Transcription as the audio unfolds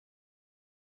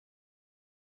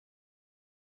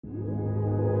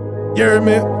You heard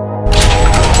me? It's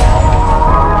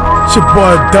your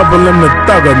boy Double M the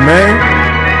Thugger, man.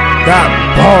 Got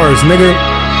bars, nigga.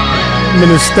 I'm in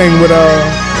this thing with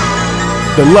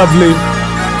the lovely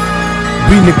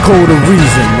BNicol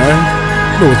DaReason, man.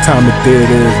 You know what time of day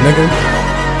it is, nigga.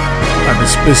 I can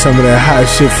spit some of that hot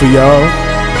shit for y'all.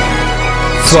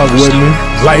 Fuck with me,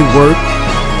 light work.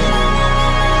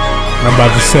 I'm about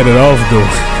to set it off though.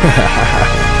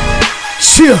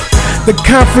 Chill. The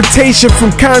confrontation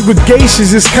from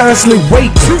congregations is constantly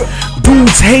waiting.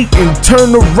 Dudes hating, turn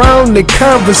around, they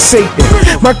conversating.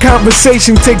 My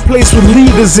conversation take place with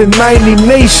leaders in 90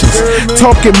 nations,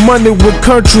 talking money with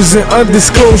countries in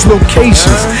undisclosed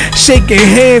locations, shaking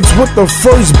hands with the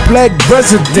first black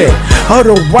resident of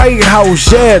the White House,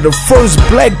 yeah, the first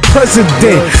black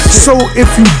president. So if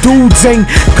you dudes ain't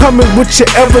coming with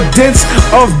your evidence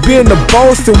of being a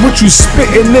boss, then what you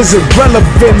spitting is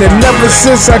irrelevant. And ever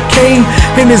since I came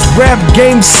in this rap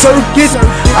game circuit,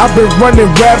 I've been running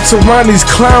raps around these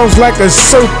clowns like a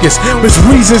circus. Miss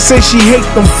Reason say she hate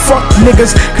them fuck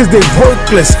niggas cause they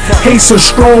worthless. Hate's a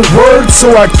strong word, so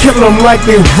I kill them like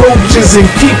they roaches and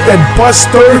keep that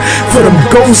buster for them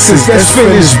ghosts. That's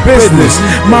finished business.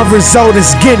 My result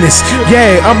is Guinness.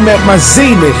 Yeah, I'm at my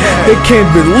zenith. They can't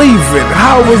believe it.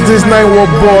 How was this 9-1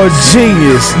 boy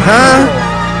genius, huh?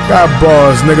 Got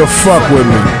bars, nigga, fuck with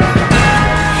me.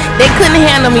 They couldn't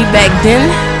handle me back then,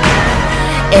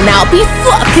 and I'll be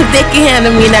fucked if they can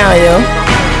handle me now, yo.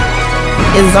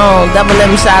 It's on. Double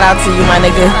M, shout out to you, my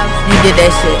nigga. You did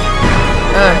that shit.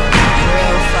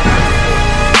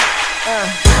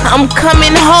 I'm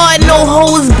coming hard, no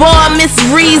hoes bar, Miss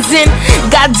Reason.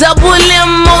 Got Double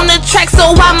M on the track,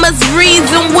 so I must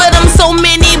reason with them. So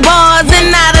many bars and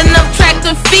not enough track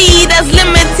to feed. That's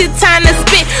limited time to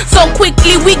spit, so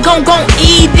quickly we gon'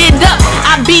 eat it up.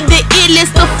 I be the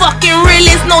illest, the fucking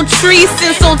realest, no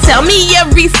treason. So tell me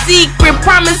every secret,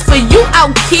 promise for you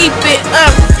I'll keep it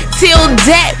up till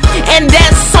that, and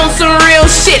that's on some real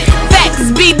shit.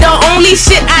 Facts be the only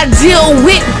shit I deal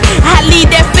with. I leave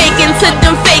that faking to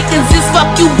them fakers. Just fuck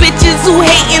you bitches who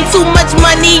hating, too much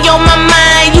money on my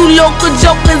mind. You local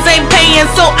jokers ain't paying,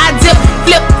 so I dip,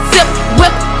 flip, zip,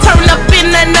 whip, turn up in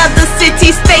another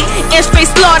city, state, and straight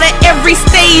slaughter every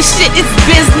stage. Shit, it's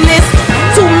business.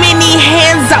 Too many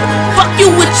hands out. Fuck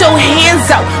you with your hands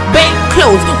out. Bank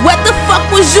closed. What the fuck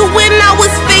was you when I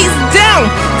was face down?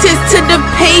 Tis to the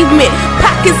pavement.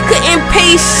 Pockets couldn't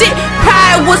pay shit.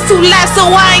 Pride was too loud, so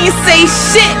I ain't say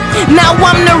shit. Now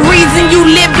I'm the reason you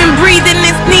living, breathing,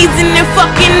 and sneezing and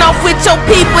fucking off with your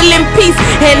people in peace.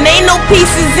 And ain't no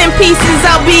pieces in pieces.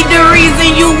 I'll be the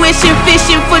reason you wishing,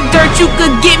 fishing for dirt you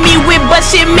could get me with, but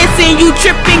shit missing. You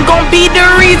tripping, gon' be the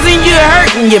reason you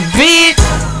hurting, you bitch.